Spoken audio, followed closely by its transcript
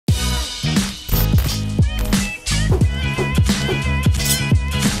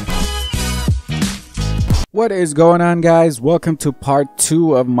What is going on, guys? Welcome to part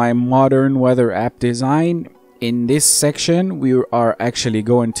 2 of my modern weather app design. In this section, we are actually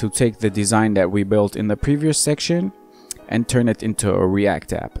going to take the design that we built in the previous section and turn it into a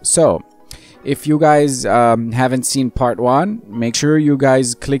React app. So if you guys haven't seen part 1, make sure you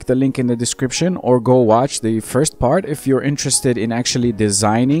guys click the link in the description or go watch the first part if you're interested in actually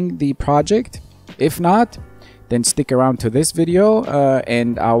designing the project. If not, then stick around to this video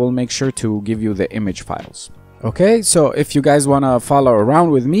and I will make sure to give you the image files. Okay, so if you guys want to follow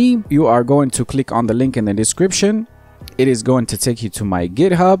around with me, you are going to click on the link in the description. It is going to take you to my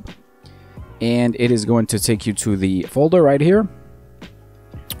GitHub and it is going to take you to the folder right here.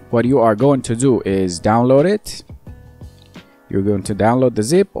 What you are going to do is download it. You're going to download the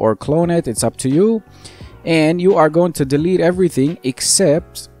zip or clone it, it's up to you. And you are going to delete everything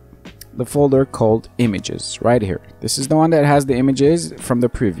except the folder called images right here. This is the one that has the images from the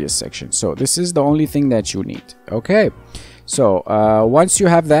previous section. So this is the only thing that you need. Okay, so once you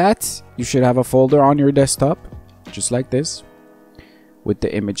have that, you should have a folder on your desktop just like this with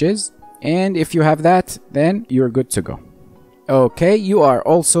the images, and if you have that, then you're good to go. Okay, you are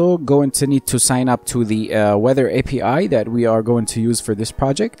also going to need to sign up to the weather API that we are going to use for this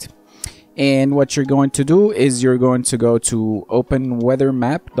project. And what you're going to do is you're going to go to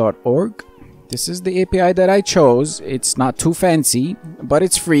openweathermap.org. This is the API that I chose. It's not too fancy, but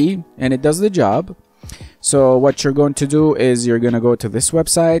it's free and it does the job. So what you're going to do is you're going to go to this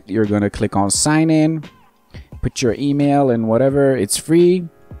website. You're going to click on sign in, put your email and whatever. It's free.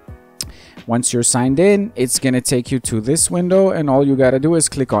 Once you're signed in, it's going to take you to this window and all you got to do is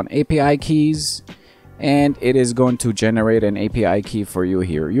click on API keys. And it is going to generate an API key for you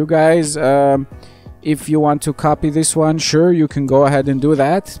here. You guys, if you want to copy this one, sure, you can go ahead and do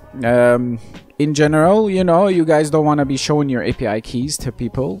that. In general, you know, you guys don't want to be showing your API keys to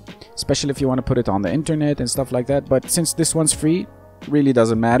people, especially if you want to put it on the internet and stuff like that. But since this one's free, really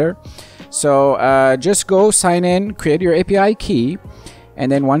doesn't matter. So just go sign in, create your API key.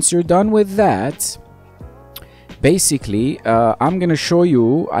 And then once you're done with that, basically, I'm going to show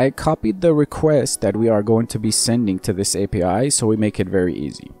you, I copied the request that we are going to be sending to this API, so we make it very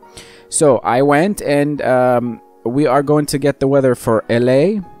easy. So I went and we are going to get the weather for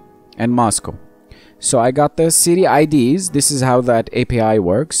LA and Moscow. So I got the city IDs. This is how that API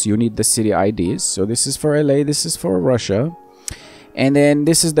works. You need the city IDs. So this is for LA, this is for Russia. And then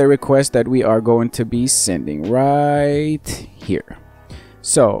this is the request that we are going to be sending right here.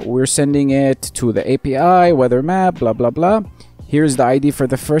 So we're sending it to the API, weather map, blah, blah, blah. Here's the ID for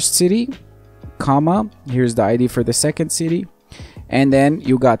the first city, comma. Here's the ID for the second city. And then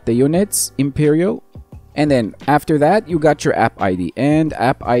you got the units, imperial. And then after that, you got your app ID. And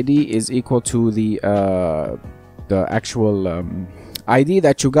app ID is equal to the actual ID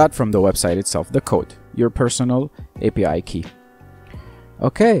that you got from the website itself, the code, your personal API key.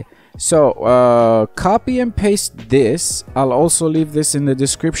 Okay. So copy and paste this. I'll also leave this in the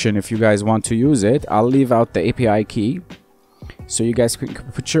description if you guys want to use it. I'll leave out the API key so you guys can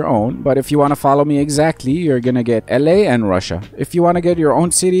put your own. But if you want to follow me exactly, you're gonna get LA and Russia. If you want to get your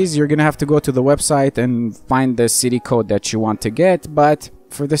own cities, you're gonna have to go to the website and find the city code that you want to get. But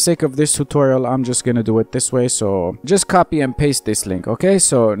for the sake of this tutorial, I'm just gonna do it this way. So just copy and paste this link. Okay,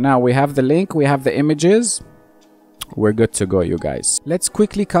 so now we have the link, we have the images. We're good to go, you guys. Let's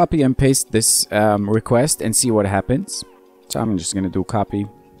quickly copy and paste this request and see what happens. So I'm just gonna do copy,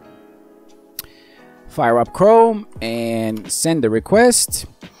 fire up Chrome and send the request.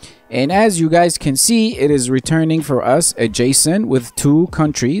 And as you guys can see, it is returning for us a JSON with 2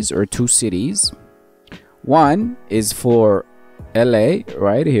 countries or 2 cities. One is for LA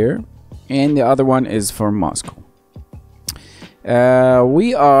right here and the other one is for Moscow.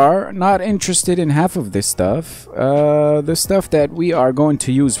 We are not interested in half of this stuff. The stuff that we are going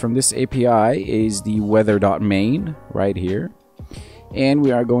to use from this API is the weather.main right here. And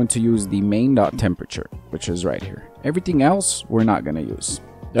we are going to use the main.temperature, which is right here. Everything else we're not going to use.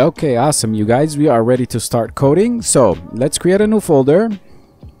 Okay, awesome, you guys. We are ready to start coding. So let's create a new folder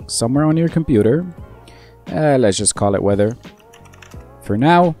somewhere on your computer. Let's just call it weather for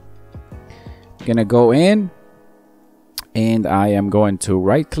now. Gonna go in. And I am going to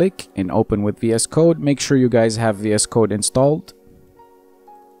right click and open with VS Code. Make sure you guys have VS Code installed.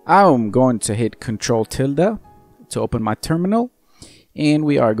 I'm going to hit Control tilde to open my terminal. And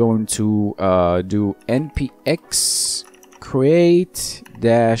we are going to do npx create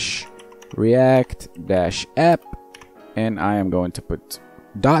 -react app. And I am going to put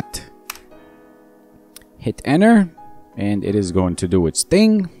dot. Hit enter. And it is going to do its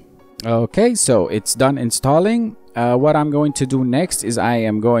thing. Okay, so it's done installing. what I'm going to do next is I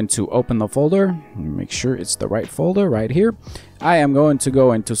am going to open the folder, make sure it's the right folder right here. I am going to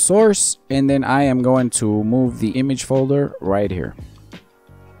go into source, and then I am going to move the image folder right here.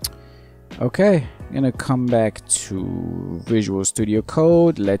 Okay, I'm gonna come back to Visual Studio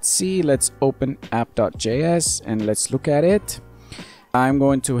Code. Let's see, let's open app.js and let's look at it. I'm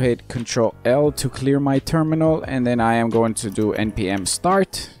going to hit Ctrl L to clear my terminal, and then I am going to do npm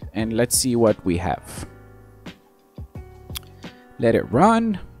start, and let's see what we have. Let it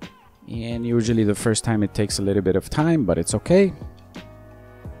run, and usually the first time it takes a little bit of time, but it's okay.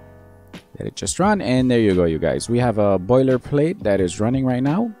 Let it just run, and there you go, you guys. We have a boilerplate that is running right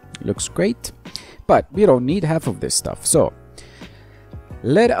now. It looks great, but we don't need half of this stuff. So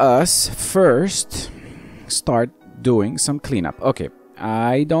let us first start doing some cleanup. Okay,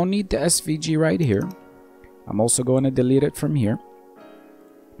 I don't need the SVG right here. I'm also going to delete it from here.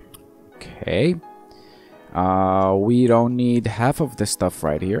 Okay. We don't need half of the stuff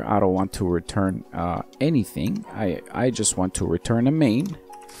right here. I don't want to return anything. I just want to return a main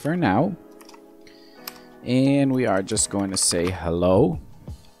for now. And we are just going to say hello.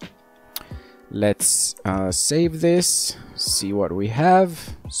 Let's save this, see what we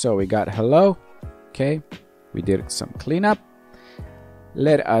have. So we got hello. Okay, we did some cleanup.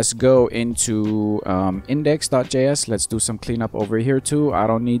 Let us go into index.js. Let's do some cleanup over here too. I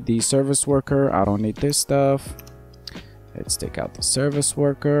don't need the service worker. I don't need this stuff. Let's take out the service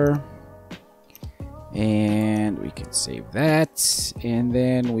worker. And we can save that. And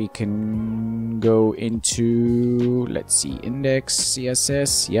then we can go into, let's see, index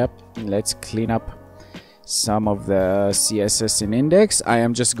CSS. Yep, let's clean up some of the CSS in index. I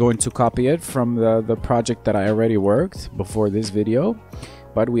am just going to copy it from the project that I already worked before this video,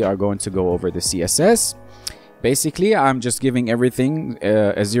 but we are going to go over the CSS. Basically, I'm just giving everything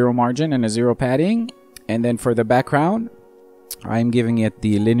a 0 margin and a 0 padding, and then for the background I'm giving it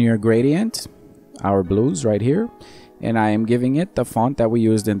the linear gradient, our blues right here, and I am giving it the font that we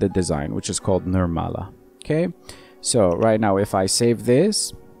used in the design, which is called Nirmala. Okay, so right now if I save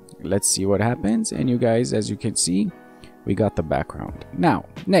this, let's see what happens. And you guys, as you can see, we got the background. Now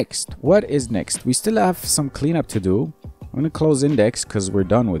next, what is next? We still have some cleanup to do. I'm going to close index because we're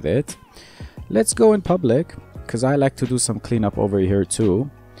done with it. Let's go in public because I like to do some cleanup over here too.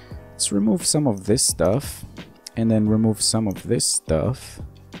 Let's remove some of this stuff, and then remove some of this stuff,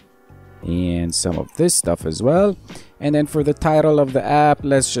 and some of this stuff as well. And then for the title of the app,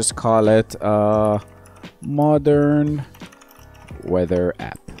 let's just call it Modern Weather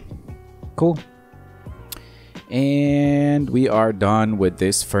App. Cool. And we are done with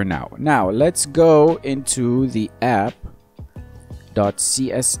this for now. Now let's go into the app.css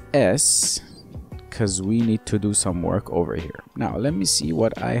because we need to do some work over here. Now let me see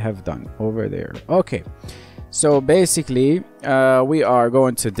what I have done over there. Okay, so basically we are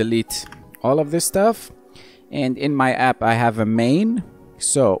going to delete all of this stuff, and in my app I have a main.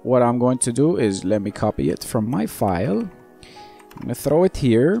 So what I'm going to do is, let me copy it from my file. I'm gonna throw it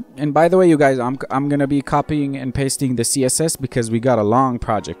here. And by the way, you guys, I'm gonna be copying and pasting the CSS because we got a long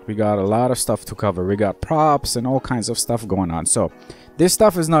project. We got a lot of stuff to cover. We got props and all kinds of stuff going on. So this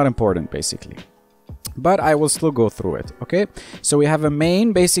stuff is not important basically, but I will still go through it. Okay, so we have a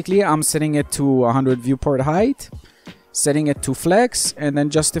main. Basically I'm setting it to 100 viewport height, setting it to flex, and then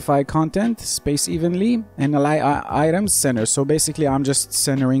justify content space evenly, and align items center. So basically I'm just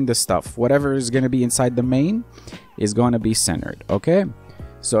centering the stuff. Whatever is going to be inside the main is going to be centered. Okay,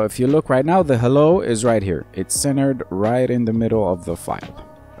 so if you look right now, the hello is right here. It's centered right in the middle of the file,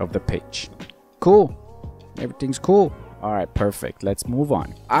 of the page. Cool, everything's cool. All right, perfect. Let's move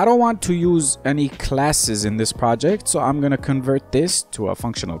on. I don't want to use any classes in this project, so I'm going to convert this to a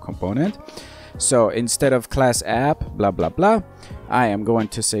functional component. So instead of class app blah blah blah, I am going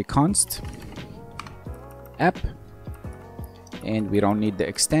to say const app, and we don't need the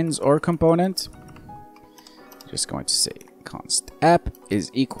extends or component. Just going to say const app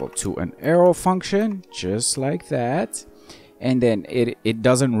is equal to an arrow function, just like that. And then it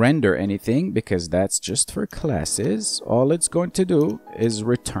doesn't render anything because that's just for classes. All it's going to do is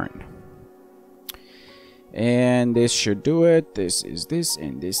return. And this should do it. This is this,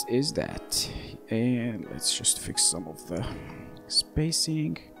 and this is that. And let's just fix some of the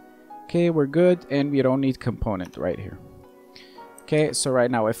spacing. Okay, we're good, and we don't need component right here. Okay, so right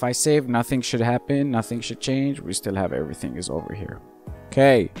now if I save, nothing should happen, nothing should change. We still have everything is over here.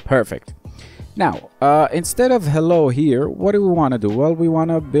 Okay, perfect. Now instead of hello here, what do we want to do? Well, we want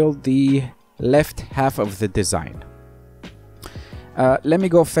to build the left half of the design. Let me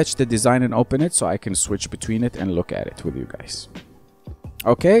go fetch the design and open it so I can switch between it and look at it with you guys.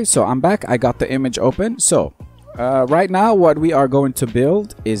 Okay, so I'm back. I got the image open. So right now what we are going to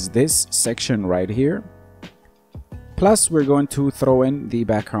build is this section right here. Plus we're going to throw in the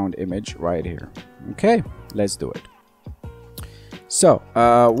background image right here. Okay, let's do it. So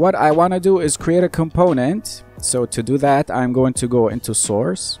what I want to do is create a component. So to do that, I'm going to go into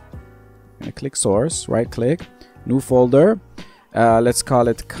source. I'm going to click source, right click, new folder. Let's call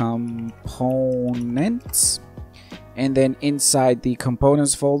it components. And then inside the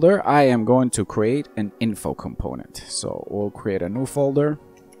components folder, I am going to create an info component. So we'll create a new folder,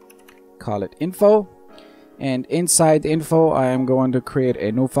 call it info. And inside info, I am going to create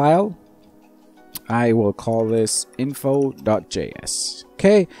a new file. I will call this info.js.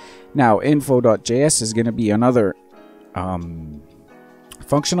 Okay, now info.js is going to be another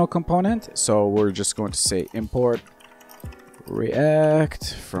functional component. So we're just going to say import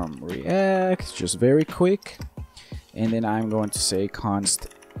React from React, just very quick. And then I'm going to say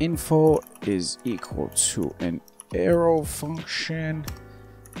const info is equal to an arrow function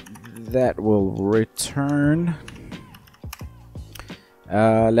that will return.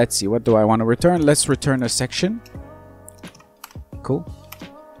 Let's see, what do I want to return? Let's return a section. Cool.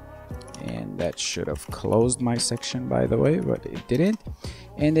 And that should have closed my section, by the way, but it didn't.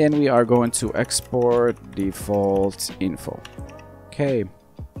 And then we are going to export default info. Okay,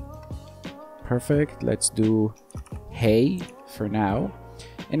 perfect. Let's do hey for now.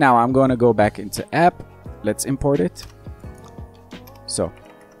 And now I'm going to go back into app. Let's import it. So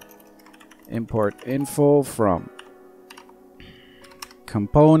import info from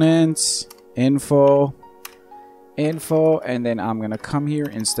components, info, and then I'm gonna come here.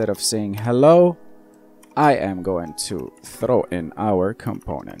 Instead of saying hello, I am going to throw in our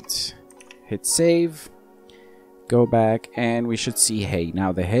component. Hit save, go back, and we should see hey.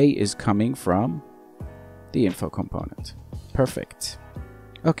 Now the hey is coming from the info component. Perfect.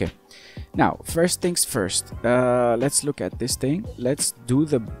 Okay, now first things first, let's look at this thing. Let's do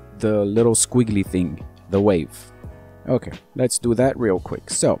the little squiggly thing, the wave. Okay, let's do that real quick.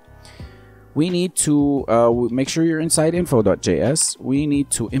 So we need to make sure you're inside info.js. We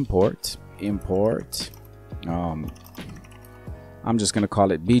need to import I'm just gonna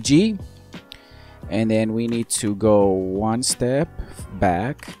call it bg, and then we need to go one step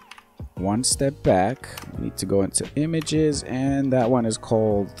back. We need to go into images, and that one is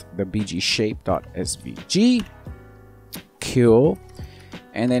called the bg shape.svg. Cool.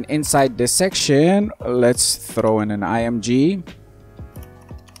 And then inside this section, let's throw in an img,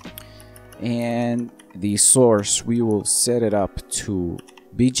 and the source, we will set it up to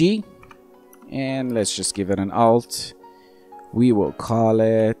bg, and let's just give it an alt. We will call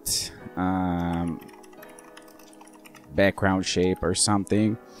it background shape or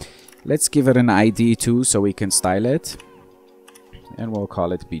something. Let's give it an ID too, so we can style it, and we'll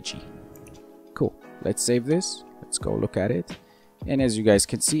call it bg. Cool. Let's save this. Let's go look at it. And as you guys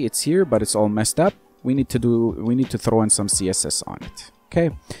can see, it's here, but it's all messed up. We need to throw in some CSS on it. Okay,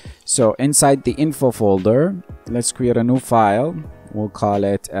 so inside the info folder, let's create a new file. We'll call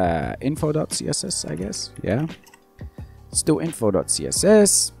it info.css, I guess. Yeah, let's do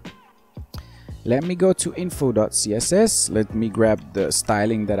info.css. Let me go to info.css. Let me grab the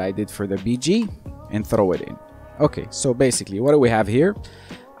styling that I did for the bg and throw it in. Okay, so basically what do we have here?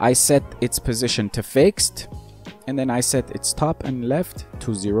 I set its position to fixed, and then I set its top and left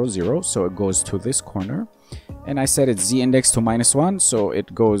to 0, 0, so it goes to this corner. And I set its z-index to -1, so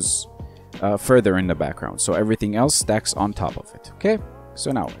it goes further in the background. So everything else stacks on top of it. Okay,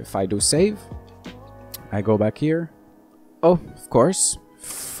 so now if I do save, I go back here. Oh, of course,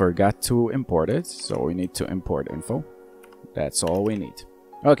 forgot to import it. So we need to import info. That's all we need.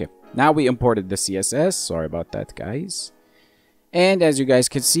 Okay, now we imported the CSS. Sorry about that, guys. And as you guys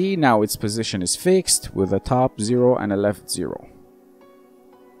can see, now its position is fixed with a top 0 and a left 0.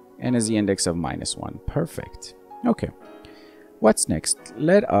 And a z-index of -1. Perfect. Okay. What's next?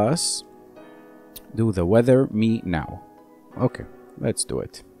 Let us do the weather me now. Okay, let's do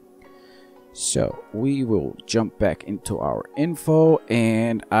it. So we will jump back into our info,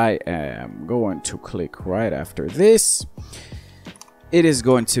 and I am going to click right after this. It is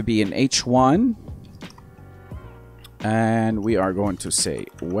going to be an H1. And we are going to say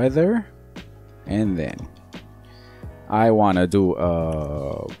weather, and then I want to do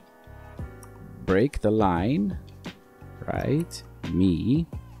a break the line, right? Me,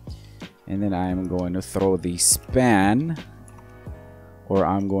 and then I'm going to throw the span, or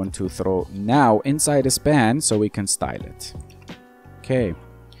I'm going to throw now inside a span so we can style it. Okay,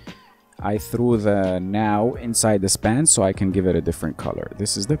 I threw the now inside the span so I can give it a different color.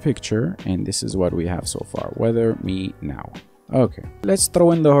 This is the picture, and this is what we have so far. Weather me now. Okay, let's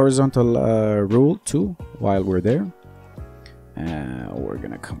throw in the horizontal rule too while we're there. We're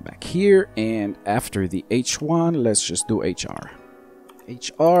gonna come back here, and after the H1, let's just do HR.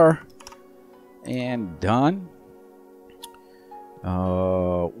 HR, and done.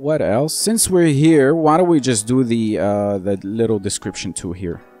 What else? Since we're here, why don't we just do the little description too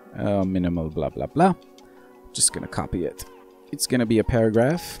here? Minimal blah blah blah. Just gonna copy it. It's gonna be a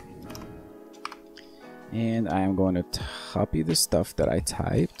paragraph, and I am going to copy the stuff that I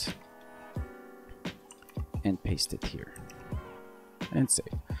typed and paste it here and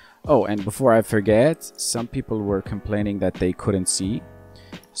save. Oh, and before I forget, some people were complaining that they couldn't see,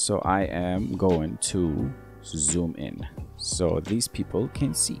 so I am going to zoom in so these people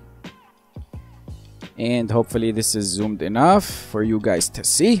can see, and hopefully this is zoomed enough for you guys to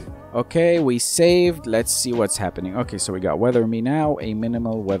see. Okay, we saved. Let's see what's happening. Okay, so we got weather me now, a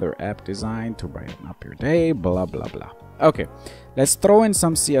minimal weather app design to brighten up your day, blah blah blah. Okay, let's throw in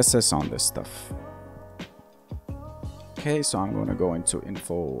some CSS on this stuff. Okay, so I'm going to go into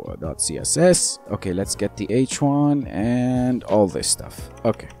info.css. Okay, let's get the H1 and all this stuff.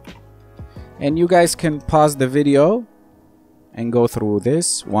 Okay, and you guys can pause the video and go through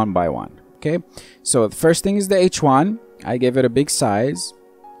this one by one. Okay, so the first thing is the H1. I gave it a big size,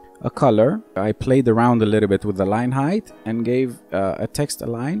 a color. I played around a little bit with the line height and gave a text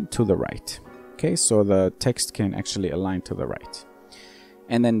align to the right. Okay, so the text can actually align to the right.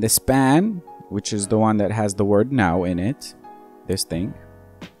 And then the span, which is the one that has the word now in it, this thing,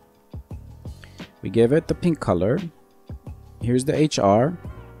 we give it the pink color. Here's the HR,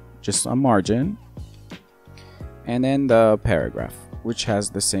 just a margin, and then the paragraph, which has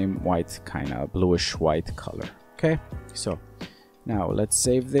the same white, kind of bluish white color. Okay, so now let's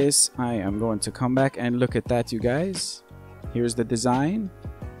save this. I am going to come back and look at that, you guys. Here's the design,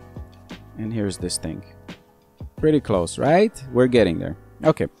 and here's this thing. Pretty close, right? We're getting there.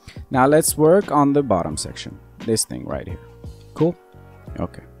 Okay, now let's work on the bottom section, this thing right here. Cool.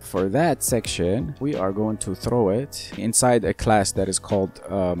 Okay, for that section we are going to throw it inside a class that is called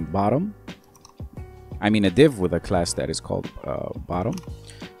bottom. I mean a div with a class that is called bottom.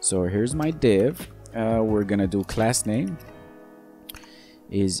 So here's my div. We're gonna do class name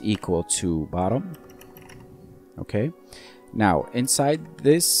is equal to bottom. Okay, now inside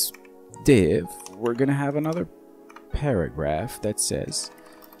this div we're gonna have another paragraph that says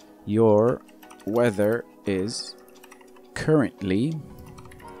your weather is currently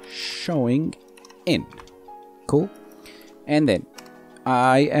showing in. Cool. And then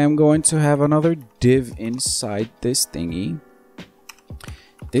I am going to have another div inside this thingy.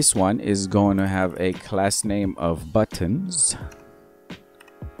 This one is going to have a class name of buttons,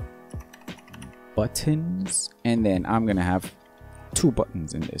 and then I'm gonna have 2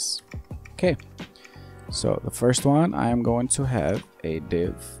 buttons in this. Okay, so the first one, I am going to have a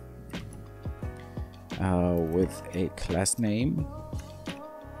div with a class name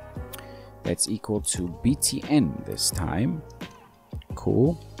that's equal to btn this time.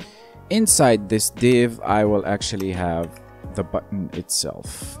 Cool. Inside this div I will actually have the button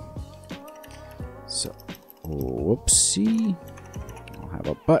itself. So whoopsie, I'll have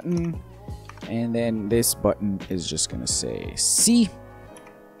a button, and then this button is just gonna say C.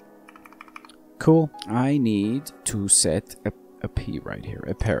 Cool. I need to set a P right here,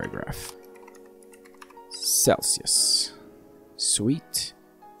 a paragraph. Celsius. Sweet.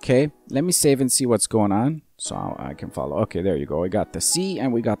 Okay, let me save and see what's going on so I can follow. Okay, there you go. I got the C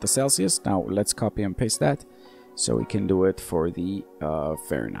and we got the Celsius. Now let's copy and paste that so we can do it for the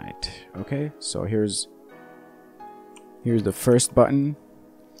Fahrenheit. Okay, so here's the first button,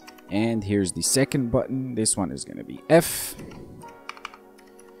 and here's the second button. This one is going to be F,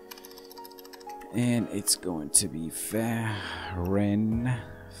 and it's going to be Fahrenheit.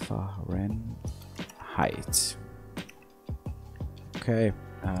 Okay,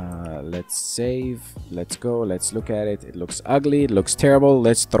 let's save. Let's go. Let's look at it. It looks ugly. It looks terrible.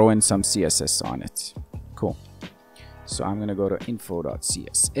 Let's throw in some CSS on it. Cool. So I'm gonna go to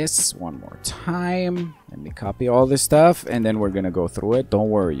info.css one more time. Let me copy all this stuff, and then we're gonna go through it. Don't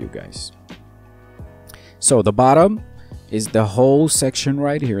worry, you guys. So the bottom is the whole section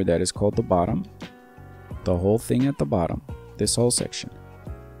right here that is called the bottom. The whole thing at the bottom. This whole section.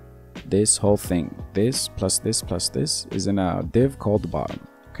 This whole thing. This plus this plus this is in a div called the bottom.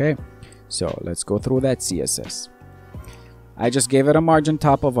 Okay. So let's go through that CSS. I just gave it a margin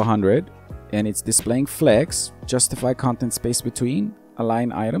top of 100. And it's displaying flex, justify content space between,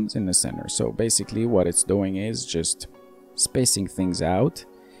 align items in the center. So basically what it's doing is just spacing things out,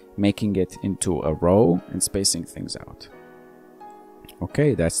 making it into a row and spacing things out.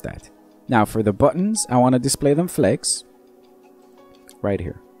 Okay, that's that. Now for the buttons, I want to display them flex. right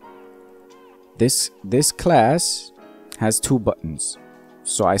here. This class has two buttons,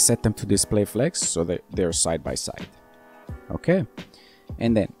 so I set them to display flex so that they're side by side. Okay,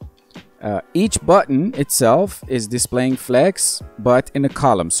 and then each button itself is displaying flex, but in a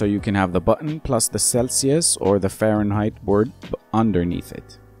column, so you can have the button plus the Celsius or the Fahrenheit word underneath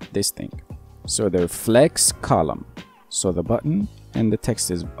it, this thing. So they're flex column, so the button and the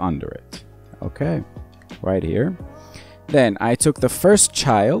text is under it. Okay, right here. Then I took the first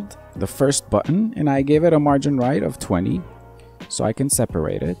child, the first button, and I gave it a margin right of 20, so I can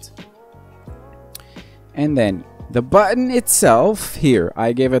separate it. And then the button itself, here,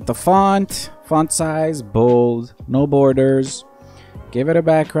 I gave it the font size, bold, no borders. Give it a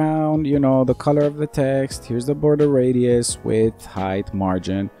background, you know, the color of the text. Here's the border radius, width, height,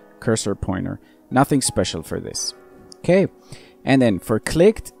 margin, cursor pointer. Nothing special for this. Okay. And then for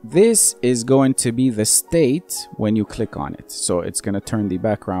clicked, this is going to be the state when you click on it. So it's going to turn the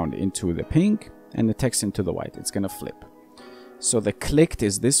background into the pink and the text into the white. It's going to flip. So the clicked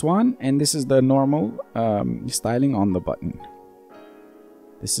is this one, and this is the normal styling on the button.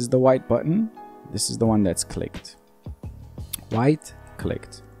 This is the white button. This is the one that's clicked. White,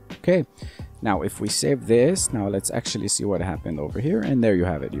 clicked. Okay. Now if we save this, now let's actually see what happened over here. And there you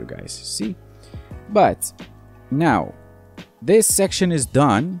have it, you guys. See? But now this section is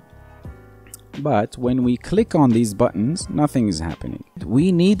done, but when we click on these buttons, nothing is happening.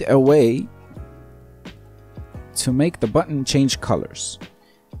 We need a way to make the button change colors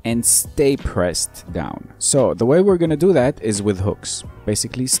and stay pressed down. So the way we're going to do that is with hooks,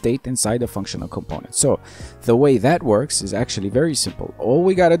 basically state inside a functional component. So the way that works is actually very simple. All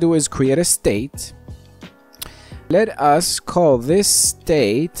we got to do is create a state. Let us call this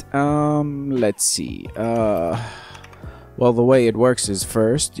state, let's see, well, the way it works is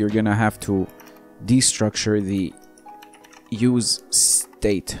first, you're going to have to destructure the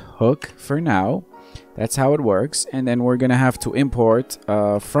useState hook for now. That's how it works. And then we're going to have to import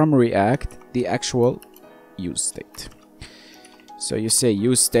from React the actual useState. So you say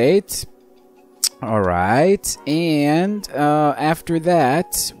useState. All right. And after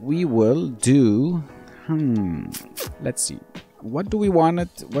that, we will do, let's see. What do we want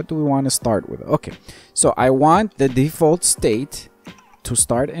to start with? Okay, so I want the default state to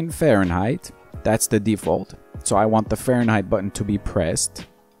start in Fahrenheit. That's the default. So I want the Fahrenheit button to be pressed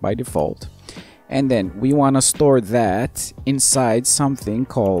by default. And then we want to store that inside something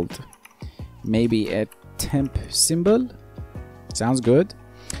called maybe a temp symbol. Sounds good.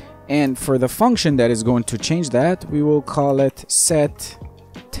 And for the function that is going to change that, we will call it set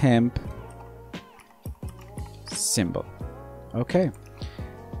temp symbol. Okay,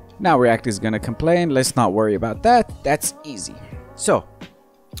 now React is going to complain. Let's not worry about that. That's easy. So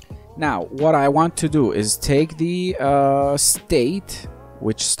now what I want to do is take the state,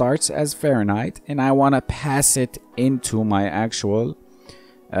 which starts as Fahrenheit, and I want to pass it into my actual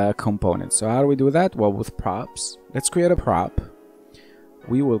component. So how do we do that? Well, with props. Let's create a prop.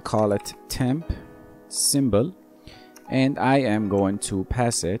 We will call it temp symbol, and I am going to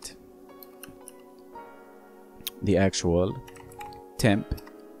pass it the actual temp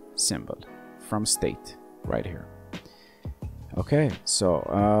symbol from state right here. Okay, so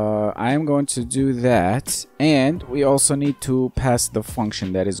I am going to do that, and we also need to pass the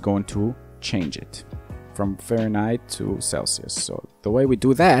function that is going to change it from Fahrenheit to Celsius. So the way we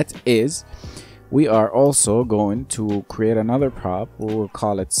do that is we are also going to create another prop. We will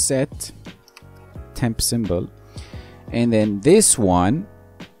call it set temp symbol, and then this one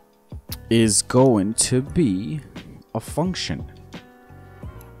is going to be a function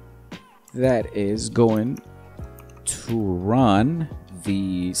that is going to run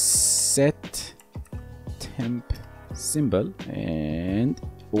the set temp symbol, and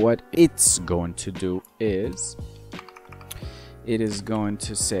what it's going to do is it is going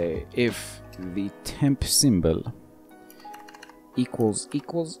to say if the temp symbol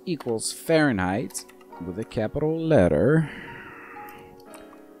equals Fahrenheit with a capital letter,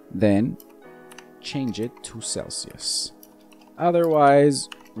 then change it to Celsius. Otherwise,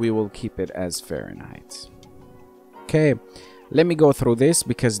 we will keep it as Fahrenheit. Okay, let me go through this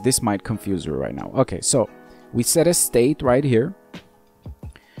because this might confuse you right now. Okay, so we set a state right here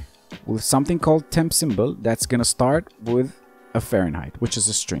with something called temp symbol that's going to start with a Fahrenheit, which is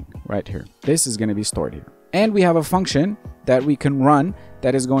a string right here. This is going to be stored here. And we have a function that we can run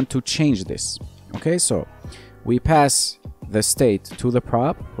that is going to change this. Okay, so we pass the state to the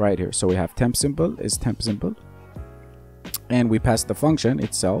prop right here. So we have temp symbol is temp symbol, and we pass the function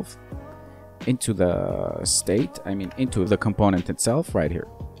itself into the state, into the component itself right here.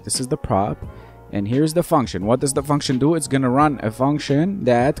 This is the prop, And here's the function. What does the function do? It's gonna run a function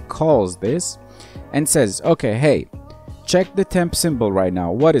that calls this and says, okay, hey, check the temp symbol right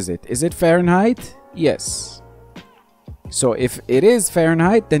now. What is it? Is it Fahrenheit? Yes. So if it is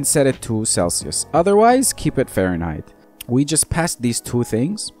Fahrenheit, then set it to Celsius. Otherwise, keep it Fahrenheit. We just passed these two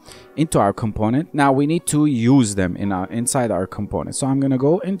things into our component. Now we need to use them inside our component. So I'm gonna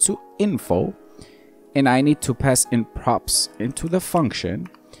go into info, and I need to pass in props into the function.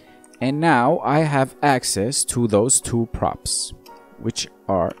 And now I have access to those two props, which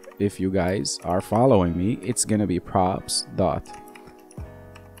are, if you guys are following me, it's gonna be props dot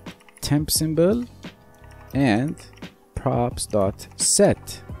temp symbol and props dot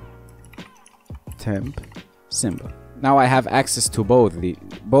set temp symbol. Now I have access to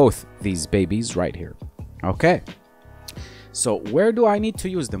both these babies right here. Okay. So where do I need to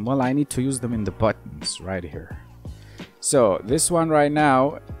use them? Well, I need to use them in the buttons right here. So this one right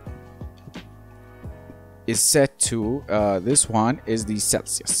now is set to, this one is the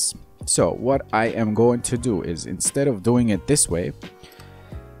Celsius. So what I am going to do is, instead of doing it this way,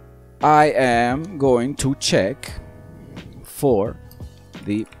 I am going to check for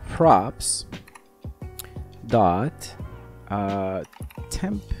the props dot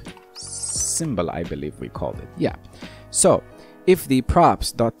temp symbol, I believe we called it. Yeah. So if the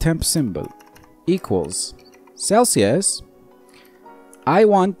props dot temp symbol equals Celsius, I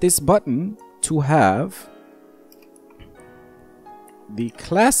want this button to have the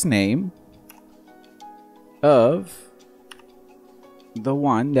class name of the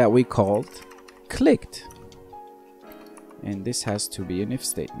one that we called clicked, and this has to be an if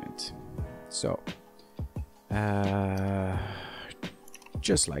statement. So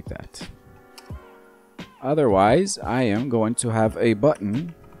just like that. Otherwise, I am going to have a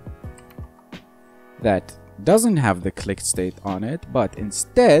button that doesn't have the clicked state on it, but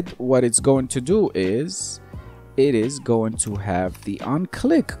instead what it's going to do is it is going to have the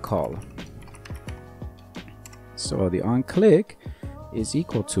onClick call. So the onClick is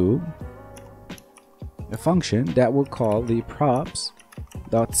equal to a function that will call the props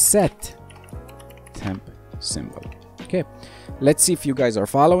dot set temp symbol. Okay, let's see if you guys are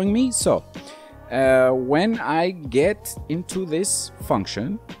following me. So when I get into this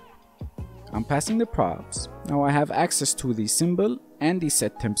function, I'm passing the props. Now I have access to the symbol and the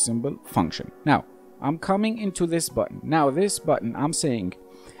set temp symbol function. Now I'm coming into this button. Now this button, I'm saying,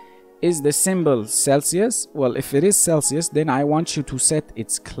 is the symbol Celsius? Well, if it is Celsius, then I want you to set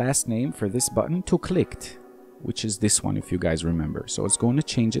its class name for this button to clicked, which is this one, if you guys remember. So it's going to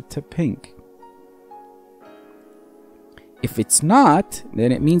change it to pink. If it's not,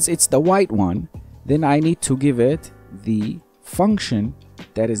 then it means it's the white one. Then I need to give it the function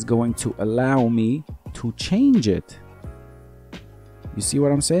that is going to allow me to change it. You see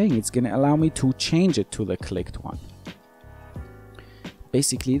what I'm saying? It's going to allow me to change it to the clicked one.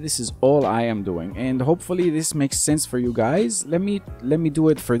 Basically, this is all I am doing, and hopefully this makes sense for you guys. Let me do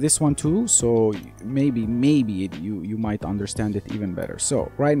it for this one too, so maybe you might understand it even better. So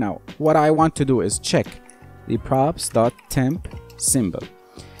right now, what I want to do is check the props.temp symbol.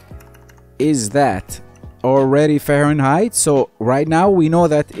 Is that already Fahrenheit? So right now we know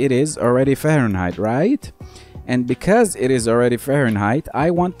that it is already Fahrenheit, right? And because it is already Fahrenheit,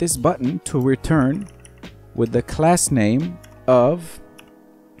 I want this button to return with the class name of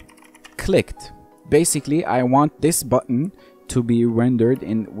clicked. Basically, I want this button to be rendered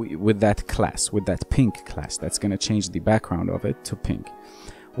in with that class, with that pink class. That's going to change the background of it to pink.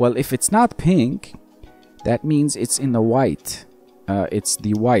 Well, if it's not pink, that means it's in the white. It's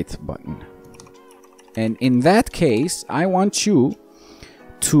the white button. And in that case, I want you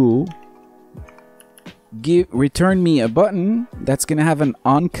to return me a button that's going to have an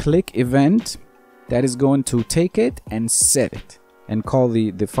onClick event that is going to take it and set it and call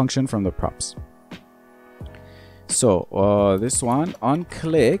the function from the props. So this one,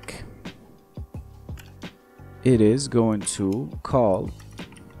 onClick, it is going to call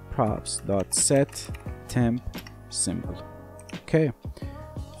props.setTemp symbol. Okay,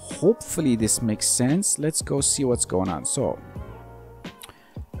 hopefully this makes sense. Let's go see what's going on. So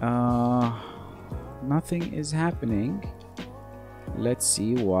nothing is happening. Let's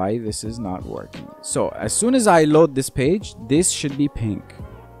see why this is not working. So as soon as I load this page, this should be pink,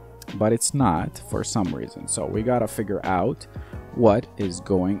 but it's not for some reason. So we gotta figure out what is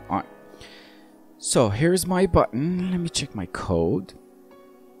going on. So here's my button. Let me check my code.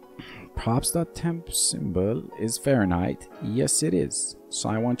 Props.temp symbol is Fahrenheit. Yes, it is. So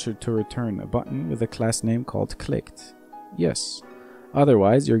I want you to return a button with a class name called clicked. Yes.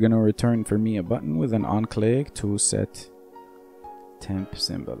 Otherwise, you're gonna return for me a button with an onClick to set temp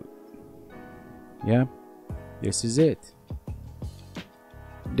symbol. Yeah, this is it.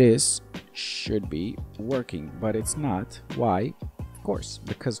 This should be working, but it's not. Why? Of course,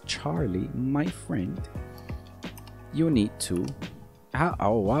 because Charlie, my friend, you need to...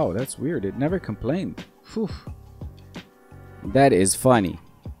 Oh wow, that's weird. It never complained. Whew. That is funny.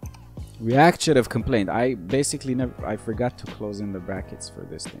 React should have complained. I basically I forgot to close in the brackets for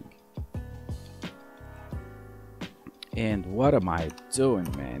this thing. And what am I doing,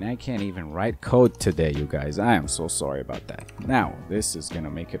 man? I can't even write code today, you guys. I am so sorry about that. Now, this is gonna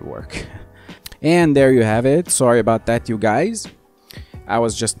make it work. And there you have it. Sorry about that, you guys. I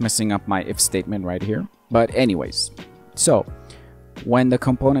was just messing up my if statement right here. But anyways, so when the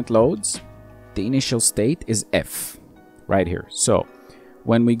component loads, the initial state is F right here. So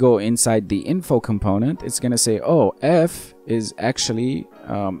when we go inside the info component, it's gonna say, oh, F is actually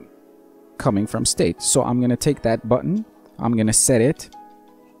coming from state. So I'm gonna take that button, I'm gonna set it,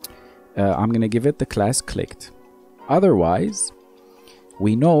 I'm gonna give it the class clicked. Otherwise,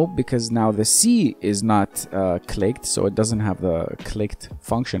 we know, because now the C is not clicked, so it doesn't have the clicked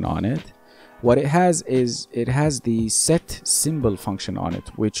function on it. What it has is it has the set symbol function on it,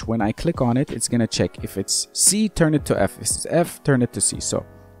 which when I click on it, it's gonna check if it's C, turn it to F. If it's F, turn it to C. So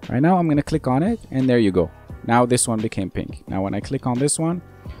right now I'm gonna click on it, and there you go. Now this one became pink. Now when I click on this one,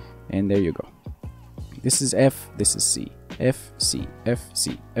 and there you go. This is F, this is C. F, C, F,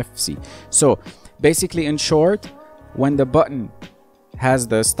 C, F, C. So basically, in short, when the button has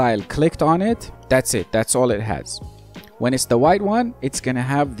the style clicked on it, that's it. That's all it has. When it's the white one, it's gonna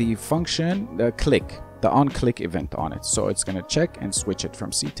have the function, the click, the on-click event on it. So it's gonna check and switch it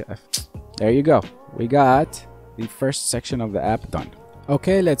from C to F. There you go. We got the first section of the app done.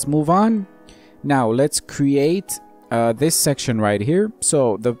 Okay, let's move on. Now let's create this section right here.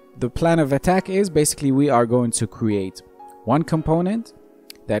 So the plan of attack is basically we are going to create one component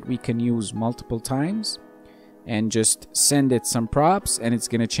that we can use multiple times and just send it some props, and it's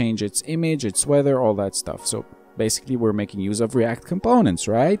going to change its image, its weather, all that stuff. So basically we're making use of React components,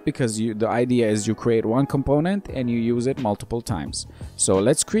 right? Because the idea is you create one component and you use it multiple times. So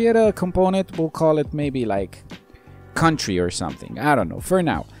let's create a component. We'll call it maybe like country or something. I don't know. For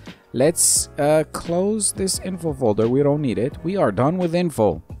now, let's close this info folder. We don't need it. We are done with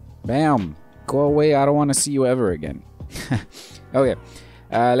info. Bam. Go away. I don't want to see you ever again. Okay.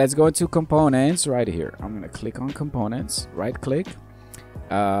 Let's go to components right here. I'm going to click on components. Right click.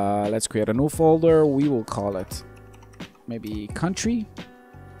 Let's create a new folder. We will call it maybe country.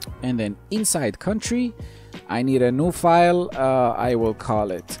 And then inside country, I need a new file. I will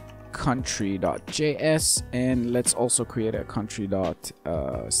call it country.js, and let's also create a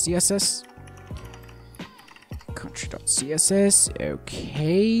country.css. Country.css.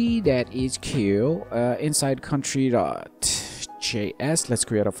 Okay, that is cool. Inside country.js, let's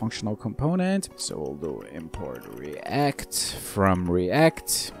create a functional component. So we'll do import React from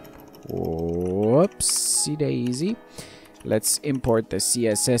React. Whoopsie daisy. Let's import the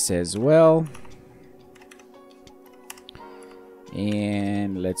CSS as well.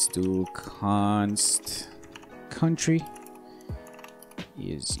 And let's do const country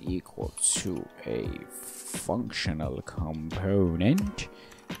is equal to a functional component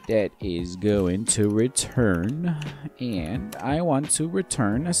that is going to return, and I want to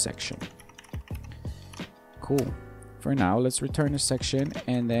return a section. Cool. For now, let's return a section,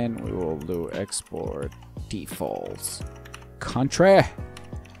 and then we will do export defaults country.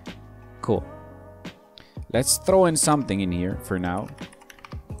 Cool. Let's throw in something in here for now.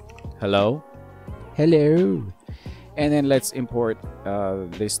 Hello. Hello. And then let's import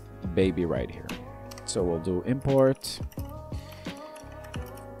this baby right here. So we'll do import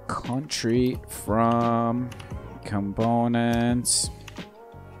country from components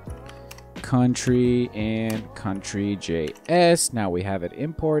country and country.js. Now we have it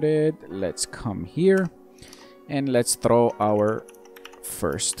imported. Let's come here and let's throw our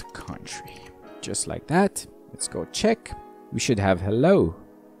first country. Just like that. Let's go check. We should have hello.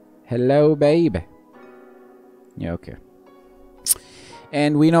 Hello, babe. Yeah, okay.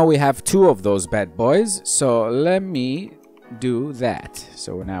 And we know we have two of those bad boys. So let me do that.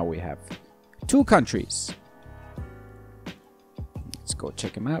 So now we have two countries. Let's go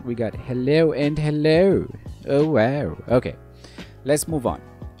check them out. We got hello and hello. Oh, wow. Okay. Let's move on.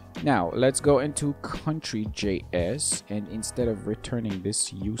 Now, let's go into country.js, and instead of returning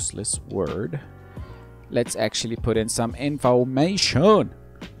this useless word, let's actually put in some information.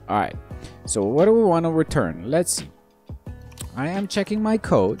 Alright, so what do we want to return? Let's see. I am checking my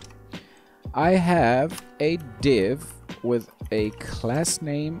code. I have a div with a class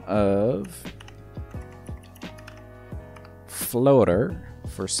name of floater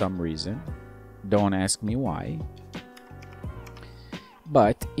for some reason. Don't ask me why.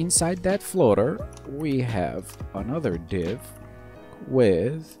 But inside that floater, we have another div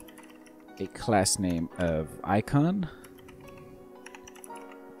with a class name of icon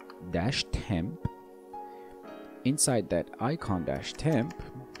dash temp. Inside that icon dash temp,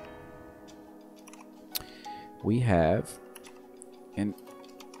 we have an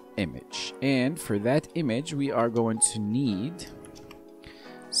image, and for that image we are going to need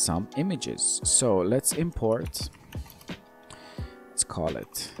some images. So let's import, let's call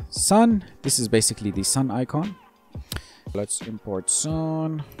it sun. This is basically the sun icon. Let's import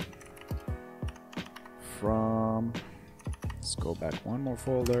sun from, let's go back one more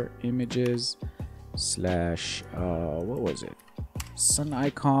folder, images slash what was it, sun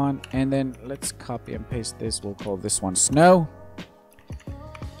icon, and then let's copy and paste this. We'll call this one snow,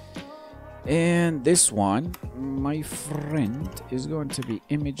 and this one, my friend, is going to be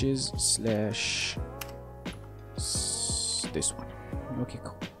images slash this one. Okay,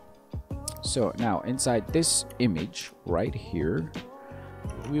 cool. So now inside this image right here,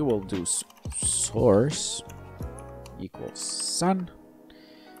 we will do source equals sun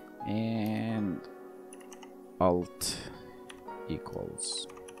and alt equals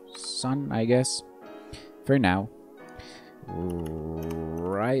sun, I guess, for now.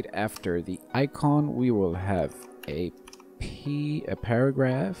 Right after the icon, we will have a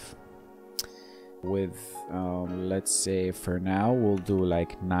paragraph with let's say for now we'll do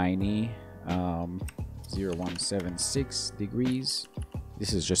like 90 0176 degrees.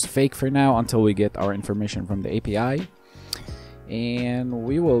 This is just fake for now until we get our information from the API, and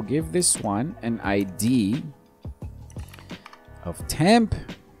we will give this one an ID of temp.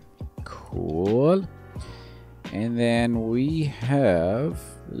 Cool. And then we have,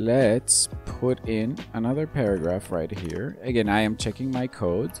 let's put in another paragraph right here. Again, I am checking my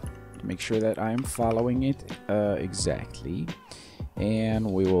code to make sure that I am following it exactly, and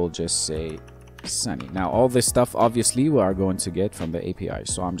we will just say sunny. Now all this stuff obviously we are going to get from the API,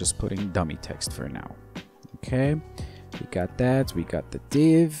 so I'm just putting dummy text for now. Okay, we got that, we got the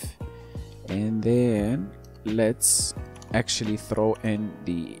div, and then let's actually throw in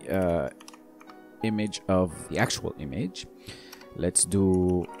the image of the actual image. Let's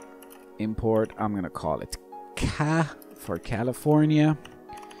do import, I'm gonna call it Ca for California,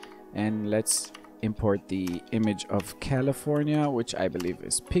 and let's import the image of California, which I believe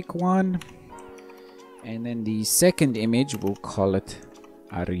is pick one, and then the second image we'll call it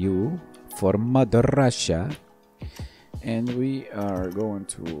RU for Mother Russia, and we are going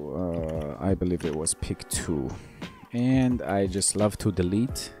to I believe it was pick two, and I just love to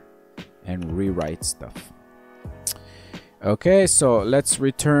delete and rewrite stuff. Okay, so let's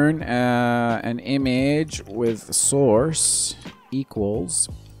return an image with source equals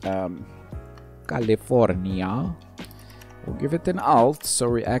California. We'll give it an alt so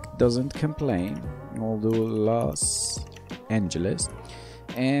React doesn't complain. We'll do Los Angeles,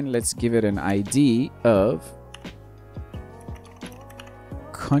 and let's give it an ID of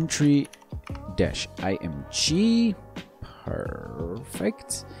country-img.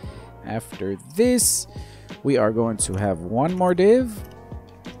 Perfect. After this, we are going to have one more div,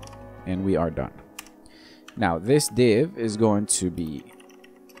 and we are done. Now this div is going to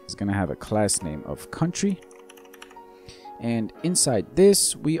have a class name of country, and inside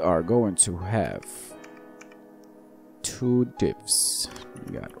this we are going to have two divs.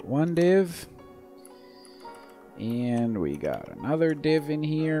 We got one div and we got another div in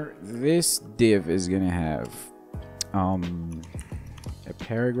here. This div is gonna have a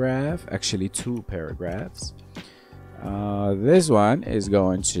paragraph, actually two paragraphs. This one is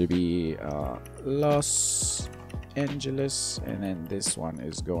going to be Los Angeles, and then this one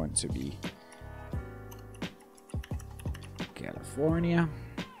is going to be California,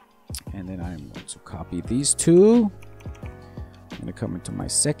 and then I'm going to copy these two. I'm going to come into my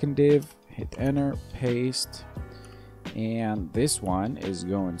second div, hit enter, paste, and this one is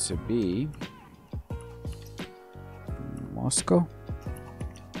going to be Moscow,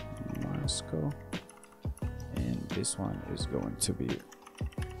 and this one is going to be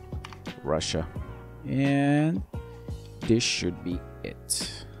Russia, and this should be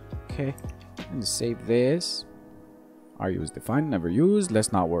it. Okay, and save this. RU is defined, never used.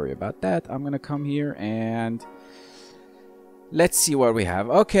 Let's not worry about that. I'm gonna come here and let's see what we have.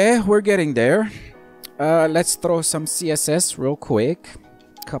 Okay, we're getting there. Let's throw some CSS real quick.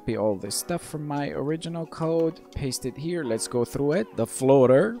 Copy all this stuff from my original code, paste it here. Let's go through it. The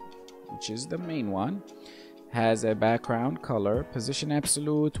floater, which is the main one, has a background color, position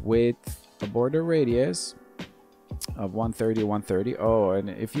absolute, width, a border radius, of 130, 130. Oh, and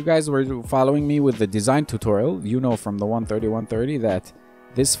if you guys were following me with the design tutorial, you know from the 130, 130 that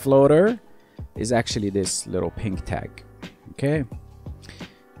this floater is actually this little pink tag. Okay.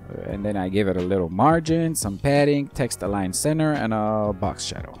 And then I give it a little margin, some padding, text align center, and a box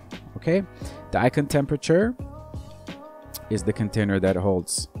shadow. Okay. The icon temperature is the container that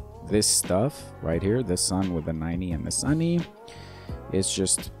holds this stuff right here, the sun with the 90 and the sunny. It's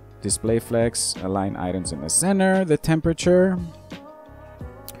just display flex, align items in the center, the temperature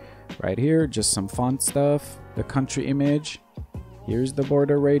right here, just some font stuff, the country image. Here's the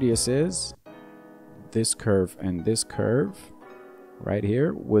border radiuses, this curve and this curve right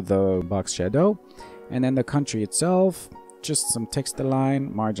here with the box shadow, and then the country itself, just some text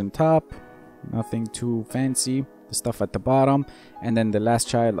align, margin top, nothing too fancy, the stuff at the bottom, and then the last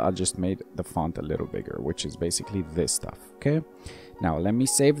child I'll just made the font a little bigger, which is basically this stuff. Okay, now let me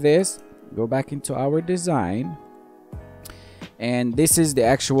save this, go back into our design, and this is the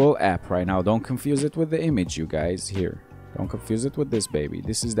actual app right now. Don't confuse it with the image, you guys. Here, don't confuse it with this baby.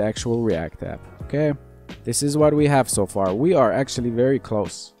 This is the actual React app. Okay, this is what we have so far. We are actually very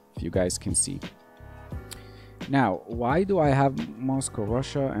close, if you guys can see. Now, why do I have Moscow,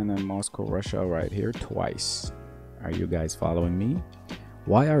 Russia, and then Moscow, Russia right here twice? Are you guys following me?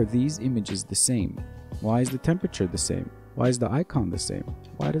 Why are these images the same? Why is the temperature the same? Why is the icon the same?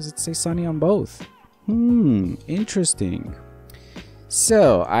 Why does it say sunny on both? Interesting.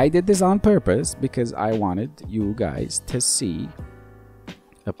 So I did this on purpose because I wanted you guys to see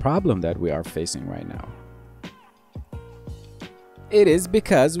a problem that we are facing right now. It is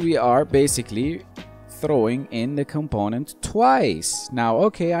because we are basically throwing in the component twice. Now,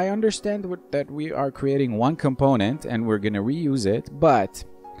 okay, I understand that we are creating one component and we're gonna reuse it, but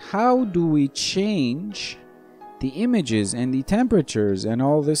how do we change the images and the temperatures and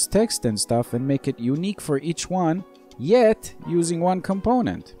all this text and stuff and make it unique for each one, yet using one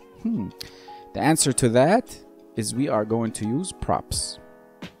component? The answer to that is we are going to use props.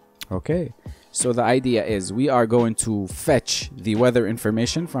 Okay, so the idea is we are going to fetch the weather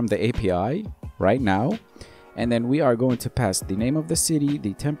information from the API right now, and then we are going to pass the name of the city,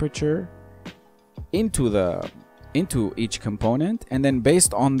 the temperature into each component, and then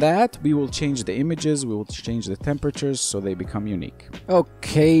based on that we will change the images, we will change the temperatures so they become unique.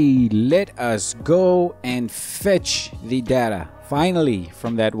 Okay, let us go and fetch the data finally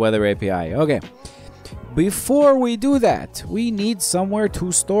from that weather API. Okay, before we do that, we need somewhere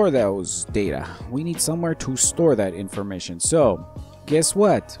to store those data. We need somewhere to store that information. So guess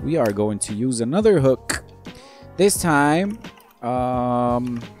what? We are going to use another hook. This time,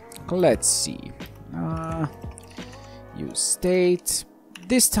 let's see. useState.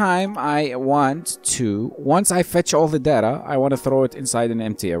 This time I want to, once I fetch all the data, I want to throw it inside an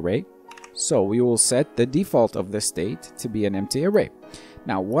empty array. So we will set the default of the state to be an empty array.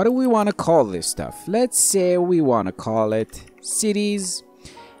 Now, what do we want to call this stuff? Let's say we want to call it cities,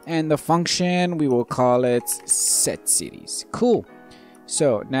 and the function we will call it setCities. Cool.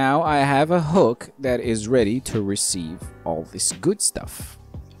 So now I have a hook that is ready to receive all this good stuff.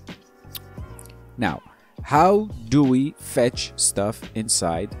 Now, how do we fetch stuff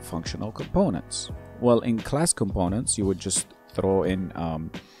inside functional components? Well, in class components, you would just throw in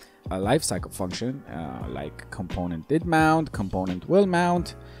a lifecycle function like component did mount, component will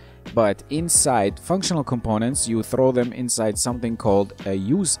mount, but inside functional components, you throw them inside something called a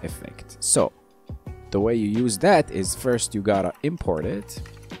useEffect. So the way you use that is first you gotta import it.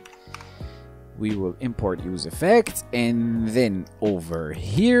 We will import useEffect, and then over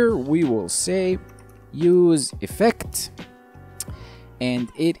here we will say useEffect, and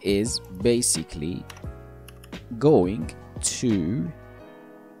it is basically going to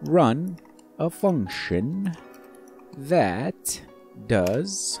run a function that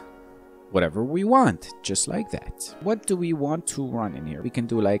does whatever we want, just like that. What do we want to run in here? We can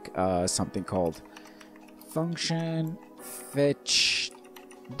do like something called function fetch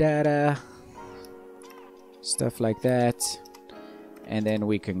data, stuff like that, and then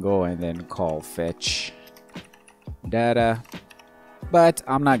we can go and then call fetch data, but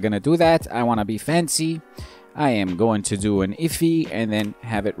I'm not gonna do that. I want to be fancy. I am going to do an iffy and then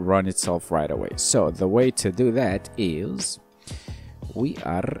have it run itself right away. So the way to do that is we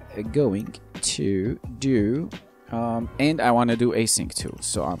are going to do and I want to do async too,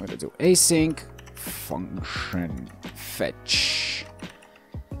 so I'm going to do async function fetch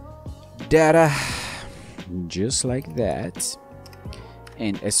data, just like that.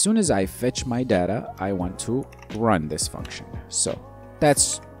 And as soon as I fetch my data, I want to run this function. So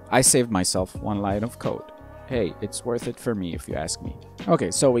that's, I saved myself one line of code. hey, it's worth it for me if you ask me.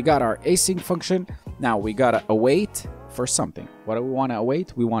 Okay, so we got our async function. Now we gotta await for something. What do we want to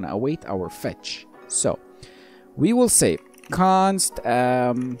await? We want to await our fetch. So we will say const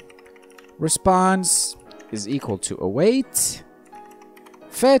response is equal to await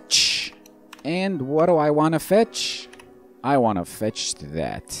fetch. And what do I want to fetch? I want to fetch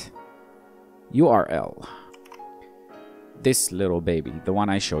that URL. This little baby, the one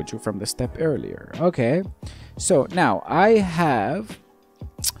I showed you from the step earlier. Okay, so now I have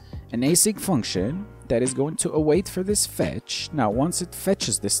an async function that is going to await for this fetch. Now once it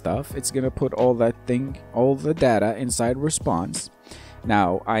fetches this stuff, it's gonna put all the data inside response.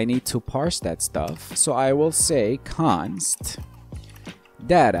 Now I need to parse that stuff, so I will say const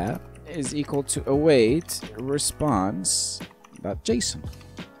data is equal to await response.json.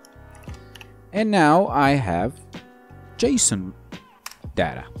 And now I have JSON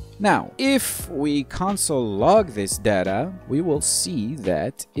data. Now, if we console log this data, we will see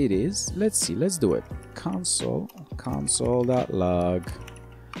that it is, let's do it. console.log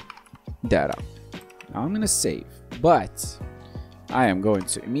data. Now I'm gonna save, but I am going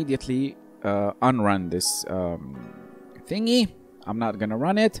to immediately unrun this thingy. I'm not gonna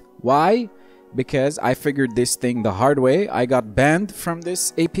run it. Why? Because I figured this thing the hard way. I got banned from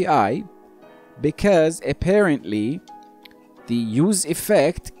this API because apparently the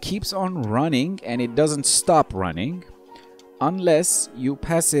useEffect keeps on running and it doesn't stop running unless you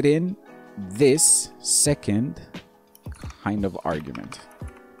pass it in this second kind of argument.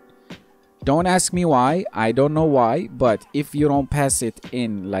 Don't ask me why. I don't know why, but if you don't pass it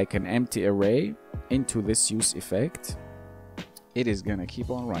in like an empty array into this useEffect, it is gonna keep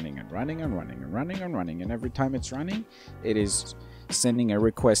on running and running and running and running and running, and every time it's running, it is sending a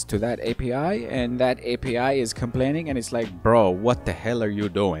request to that API, and that API is complaining, and it's like, bro, what the hell are you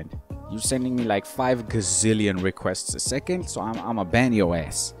doing? You're sending me like 5 gazillion requests a second, so I'm a ban your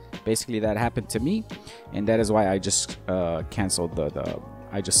ass. Basically, that happened to me, and that is why I just canceled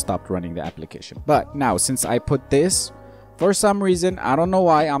I just stopped running the application. But now, since I put this, for some reason, I don't know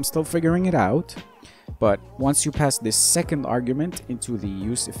why, I'm still figuring it out. But once you pass this second argument into the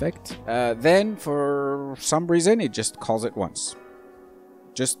useEffect, then for some reason it just calls it once.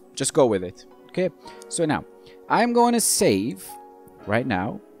 Just go with it. Okay, so now I'm going to save right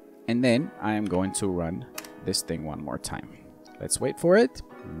now, and then I am going to run this thing one more time. Let's wait for it.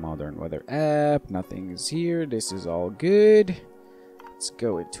 Modern weather app, nothing is here, this is all good. Let's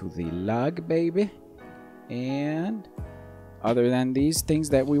go into the log, baby. And other than these things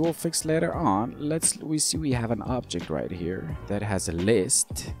that we will fix later on, we see we have an object right here that has a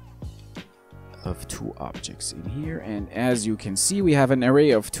list of 2 objects in here, and as you can see, we have an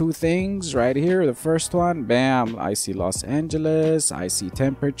array of 2 things right here. The first one, bam, I see Los Angeles, I see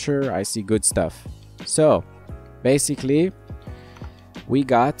temperature, I see good stuff. So basically we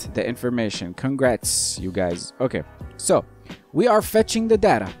got the information. Congrats, you guys. Okay, so we are fetching the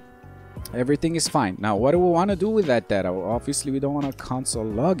data. Everything is fine. Now, what do we want to do with that data? Well, obviously, we don't want to console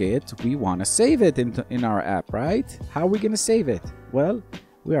log it. We want to save it in our app, right? How are we going to save it? Well,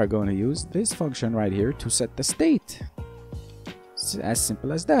 we are going to use this function right here to set the state. It's as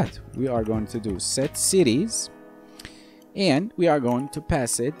simple as that. We are going to do set cities, and we are going to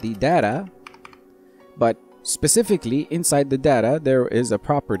pass it the data, but specifically inside the data, there is a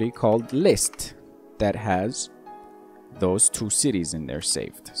property called list that has those 2 cities in there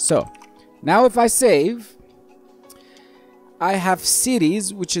saved. So now if I save, I have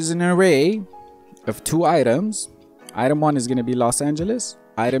cities, which is an array of 2 items. Item 1 is going to be Los Angeles.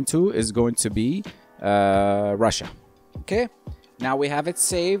 Item 2 is going to be Russia. Okay, now we have it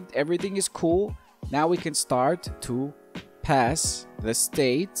saved. Everything is cool. Now we can start to pass the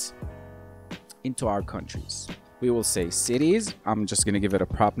state into our countries. We will say cities. I'm just going to give it a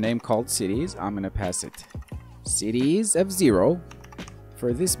prop name called cities. I'm going to pass it cities of 0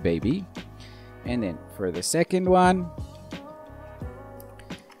 for this baby. And then for the second one,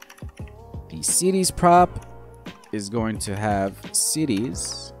 the cities prop is going to have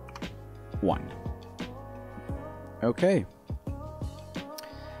cities 1. Okay,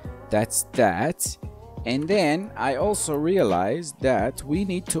 that's that. And then I also realized that we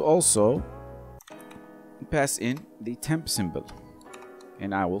need to also pass in the temp symbol,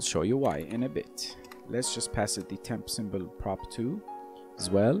 and I will show you why in a bit. Let's just pass it the temp symbol prop 2 as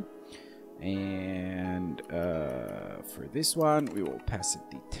well. And for this one, we will pass it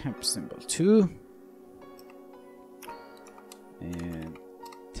the temp symbol 2 and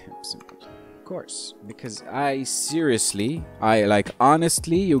temp symbol, of course, because I seriously,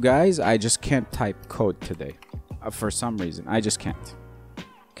 honestly, you guys, I just can't type code today for some reason. I just can't.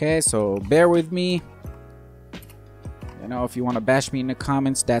 Okay, so bear with me. know, if you want to bash me in the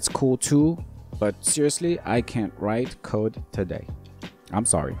comments, that's cool too. But seriously, I can't write code today. I'm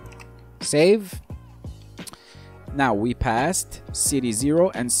sorry. Save. Now we passed city 0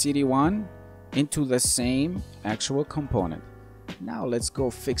 and city 1 into the same actual component. Now let's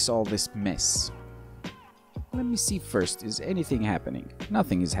go fix all this mess. Let me see first, is anything happening?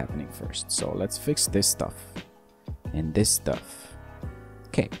 Nothing is happening first. So let's fix this stuff and this stuff.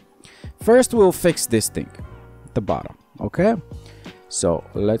 Okay. First we'll fix this thing at the bottom. Okay. So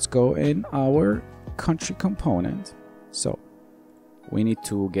let's go in our country component. So we need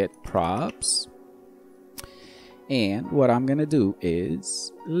to get props. And what I'm gonna do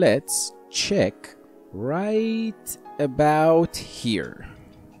is let's check right about here.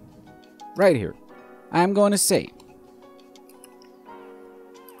 Right here. I'm going to say,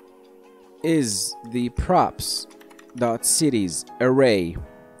 is the props.cities array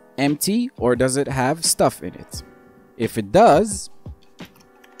empty or does it have stuff in it? If it does,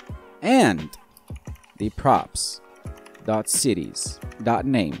 and the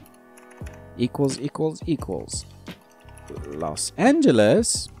props.cities.name equals Los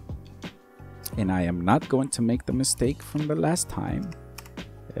Angeles, and I am not going to make the mistake from the last time.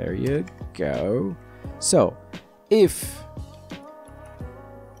 There you go. So if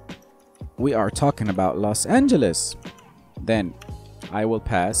we are talking about Los Angeles, then I will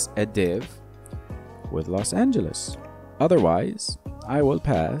pass a div with Los Angeles. Otherwise, I will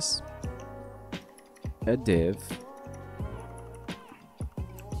pass a div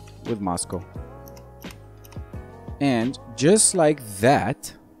with Moscow. And just like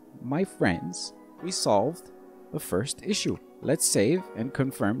that, my friends, we solved the first issue. Let's save and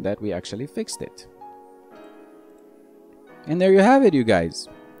confirm that we actually fixed it. And there you have it, you guys.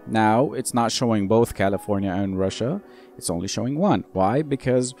 Now it's not showing both California and Russia. It's only showing one. Why?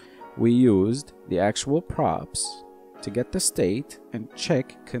 Because we used the actual props to get the state and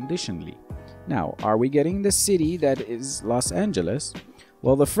check conditionally. Now, are we getting the city that is Los Angeles?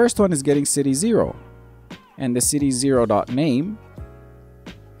 Well, the first one is getting city 0. And the city 0.name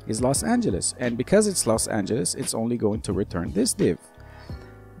is Los Angeles. And because it's Los Angeles, it's only going to return this div.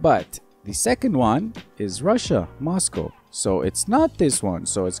 But the second one is Russia, Moscow. So it's not this one.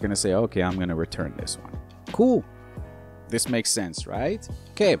 So it's going to say, okay, I'm going to return this one. Cool. This makes sense, right?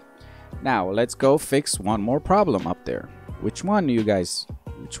 Okay. Now let's go fix one more problem up there. Which one do you guys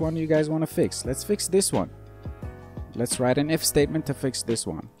want to fix? Let's fix this one. Let's write an if statement to fix this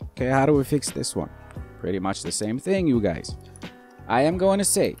one. Okay, how do we fix this one? Pretty much the same thing, you guys. I am going to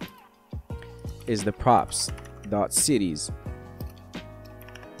say, is the props.cities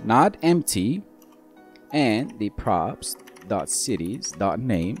not empty, and the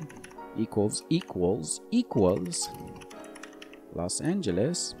props.cities.name equals Los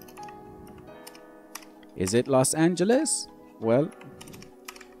Angeles. Is it Los Angeles? Well,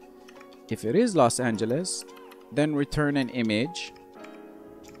 if it is Los Angeles, then return an image.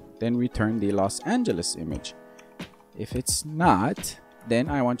 Then return the Los Angeles image. If it's not, then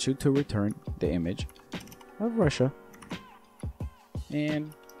I want you to return the image of Russia.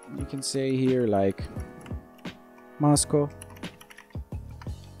 And you can say here like Moscow.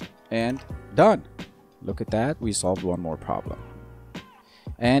 And done. Look at that. We solved one more problem.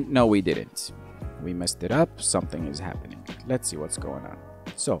 And no, we didn't. We messed it up. Something is happening. Let's see what's going on.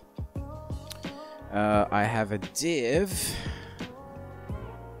 So I have a div.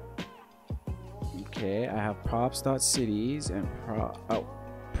 Okay, I have props.cities and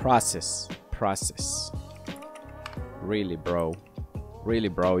process. Really, bro,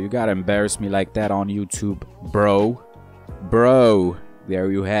 you gotta embarrass me like that on YouTube, bro.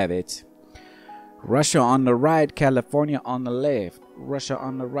 There you have it. Russia on the right, California on the left. Russia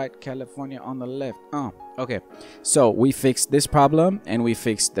on the right, California on the left. Okay, so we fixed this problem and we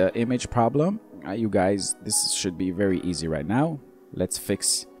fixed the image problem. You guys, this should be very easy right now. Let's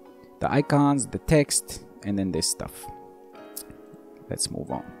fix the icons, the text, and then this stuff. Let's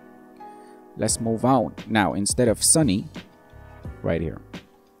move on. Now, instead of sunny, right here,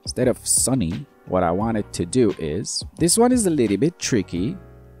 instead of sunny, what I wanted to do is, this one is a little bit tricky.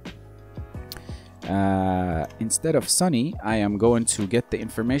 Instead of sunny, I am going to get the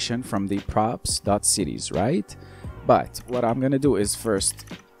information from the props.cities, right? But what I'm gonna do is first,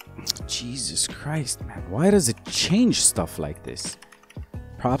 Jesus Christ, man, why does it change stuff like this?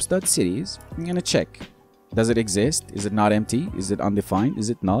 Props.cities, I'm gonna check. Does it exist? Is it not empty? Is it undefined? Is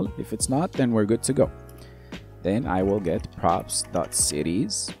it null? If it's not, then we're good to go. Then I will get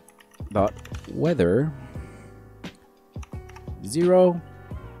props.cities.weather 0.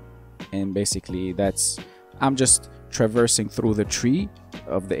 And basically that's, I'm just traversing through the tree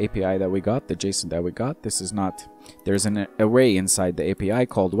of the API that we got, the JSON that we got. This is not, there's an array inside the API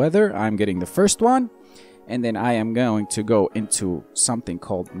called weather. I'm getting the first one, and then I am going to go into something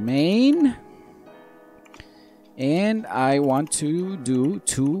called main, and I want to do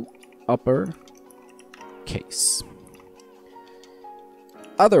to uppercase.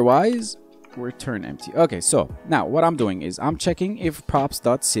 Otherwise, return empty. Okay, so now what I'm doing is I'm checking if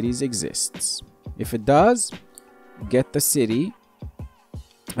props.cities exists. If it does, get the city,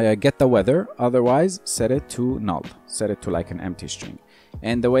 get the weather. Otherwise, set it to null. Set it to like an empty string.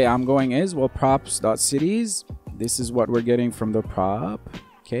 And the way I'm going is, well, props.cities, this is what we're getting from the prop.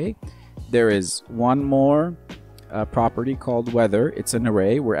 Okay, there is one more property called weather. It's an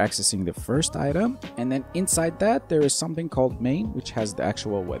array. We're accessing the first item, and then inside that there is something called main, which has the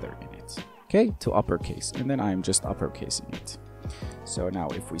actual weather in it. Okay, to uppercase, and then I'm just uppercasing it. So now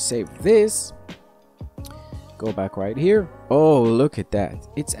if we save this, go back right here. Oh, look at that.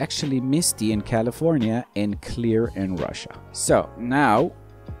 It's actually misty in California and clear in Russia. So now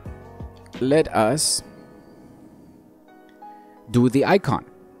let us do the icon.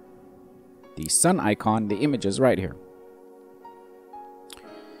 The sun icon, the image is right here.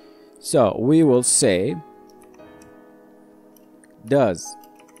 So we will say, does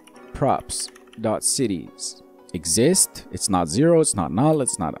props.cities exist? It's not 0, it's not null,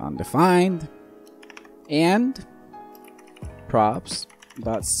 it's not undefined. And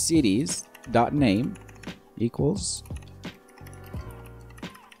props.cities.name equals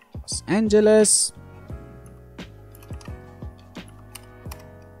Los Angeles.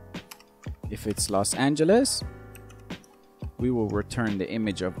 If it's Los Angeles, we will return the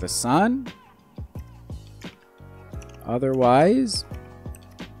image of the sun. Otherwise,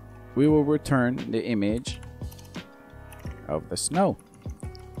 we will return the image of the snow.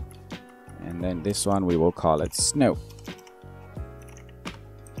 And then this one, we will call it snow.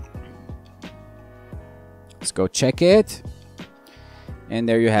 Let's go check it. And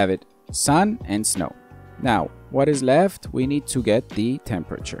there you have it, sun and snow. Now, what is left? We need to get the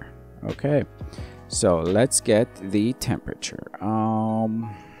temperature. Okay, so let's get the temperature.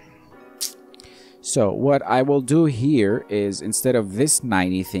 So what I will do here is, instead of this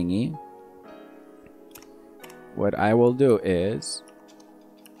 90 thingy, what I will do is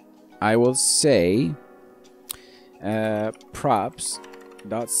I will say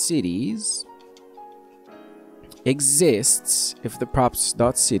props.cities exists. If the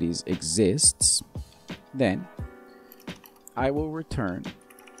props.cities exists, then I will return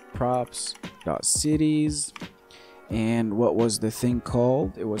props.cities, and what was the thing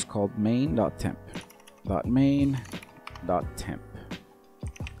called? It was called main.temp. Main.temp.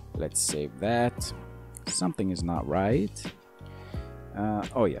 Let's save that. Something is not right.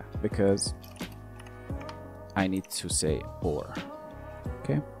 Oh yeah, because I need to say or.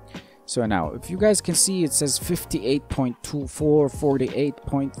 Okay, so now if you guys can see, it says 58.24,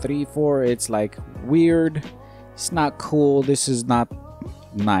 48.34. It's like weird. It's not cool. This is not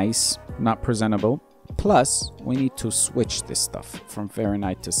nice, not presentable. Plus, we need to switch this stuff from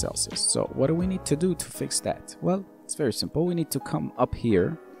Fahrenheit to Celsius. So what do we need to do to fix that? Well, it's very simple. We need to come up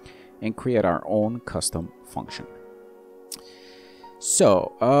here and create our own custom function.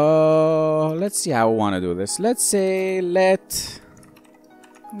 So let's see how I want to do this. Let's say I'm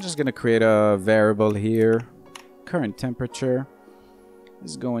just gonna create a variable here. Current temperature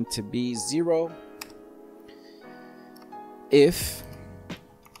is going to be 0 if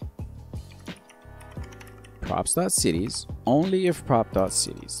props.cities, only if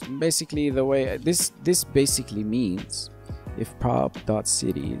prop.cities. Basically, the way this basically means if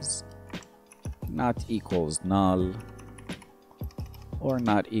prop.cities not equals null or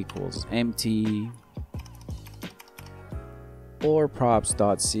not equals empty, or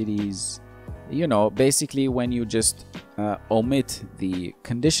props.cities, you know, basically when you just omit the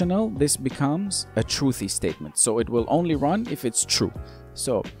conditional, this becomes a truthy statement. So it will only run if it's true.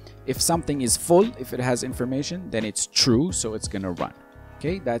 So if something is full, if it has information, then it's true, so it's gonna run.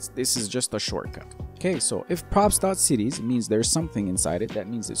 Okay, this is just a shortcut. Okay, so if props.cities means there's something inside it, that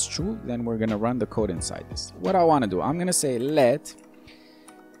means it's true, then we're gonna run the code inside this. What I want to do, I'm gonna say let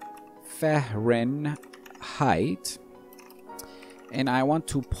Fahrenheit, and I want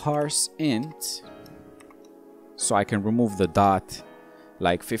to parse int, so I can remove the dot,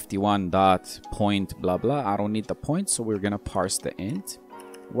 like 51 dot point blah blah. I don't need the point, so we're gonna parse the int.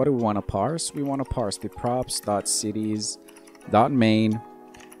 What do we want to parse? We want to parse the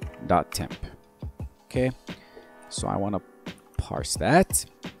props.cities.main.temp. Okay, so I want to parse that,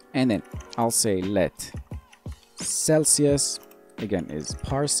 and then I'll say let Celsius, again, is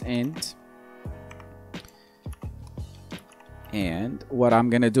parse int And what I'm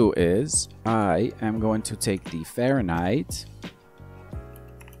gonna do is I am going to take the Fahrenheit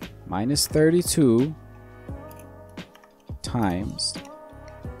minus 32 times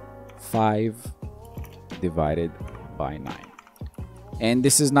 5 divided by 9. And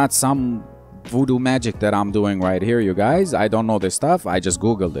this is not some voodoo magic that I'm doing right here, you guys. I don't know this stuff. I just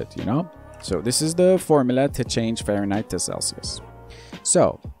Googled it, you know. So this is the formula to change Fahrenheit to Celsius.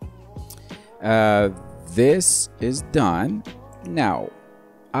 So this is done. Now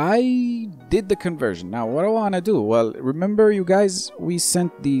I did the conversion. Now what I want to do, well, remember you guys, we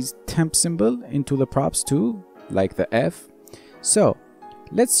sent these temp symbol into the props too, like the F. So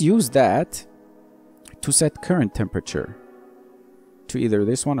let's use that to set current temperature to either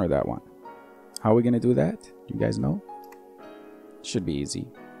this one or that one. How are we going to do that? Do you guys know? Should be easy.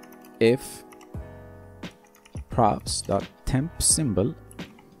 If props.temp symbol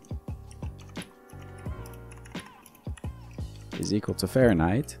is equal to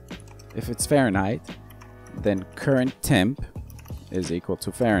Fahrenheit. If it's Fahrenheit, then current temp is equal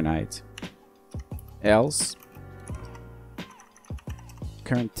to Fahrenheit. Else,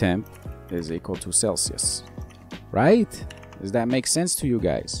 current temp is equal to Celsius. Right? Does that make sense to you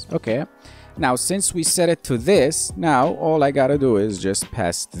guys? Okay. Now, since we set it to this, now all I gotta do is just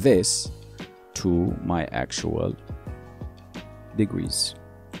pass this to my actual degrees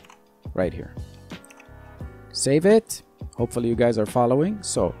right here. Save it. Hopefully you guys are following.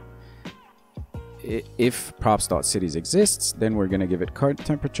 So if props.cities exists, then we're gonna give it current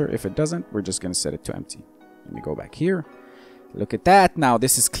temperature. If it doesn't, we're just gonna set it to empty. Let me go back here. Look at that. Now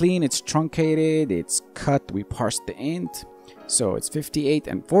this is clean, it's truncated, it's cut, we parsed the int. So it's 58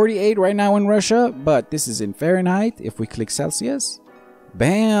 and 48 right now in Russia, but this is in Fahrenheit. If we click Celsius,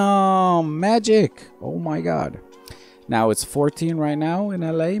 bam, magic. Oh my God. Now it's 14 right now in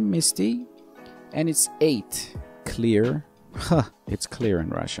LA, misty, and it's 8 clear. It's clear in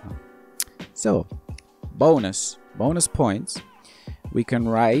Russia. So bonus points. We can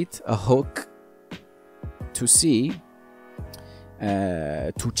write a hook to see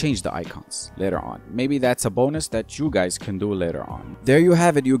to change the icons later on. Maybe that's a bonus that you guys can do later on. There you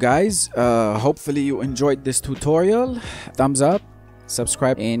have it, you guys. Hopefully you enjoyed this tutorial. Thumbs up,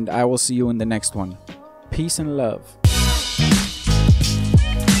 subscribe, and I will see you in the next one. Peace and love.